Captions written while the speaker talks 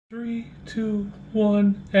Three, two,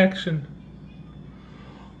 one, action.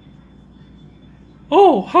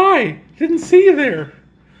 Oh, hi! Didn't see you there.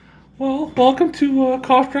 Well, welcome to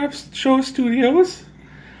Cough Drops Show Studios.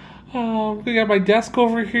 We got my desk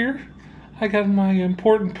over here. I got my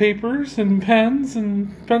important papers and pens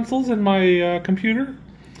and pencils and my computer.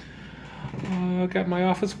 Got my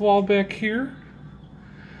office wall back here.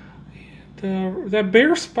 And, that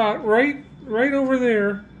bare spot right over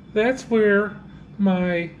there, that's where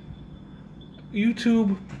my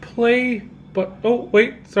YouTube play, but oh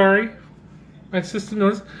wait, sorry, my assistant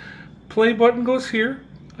noticed. Play button goes here.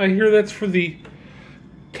 I hear that's for the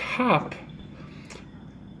top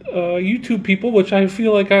YouTube people, which I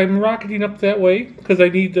feel like I'm rocketing up that way because I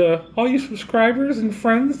need all you subscribers and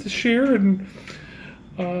friends to share and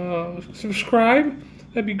subscribe.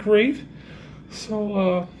 That'd be great.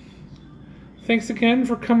 So thanks again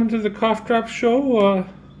for coming to the Cough Drop Show.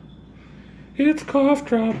 It's Cough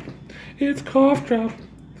Drop. It's Cough Drop.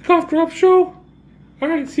 The Cough Drop Show.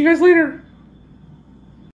 Alright, see you guys later.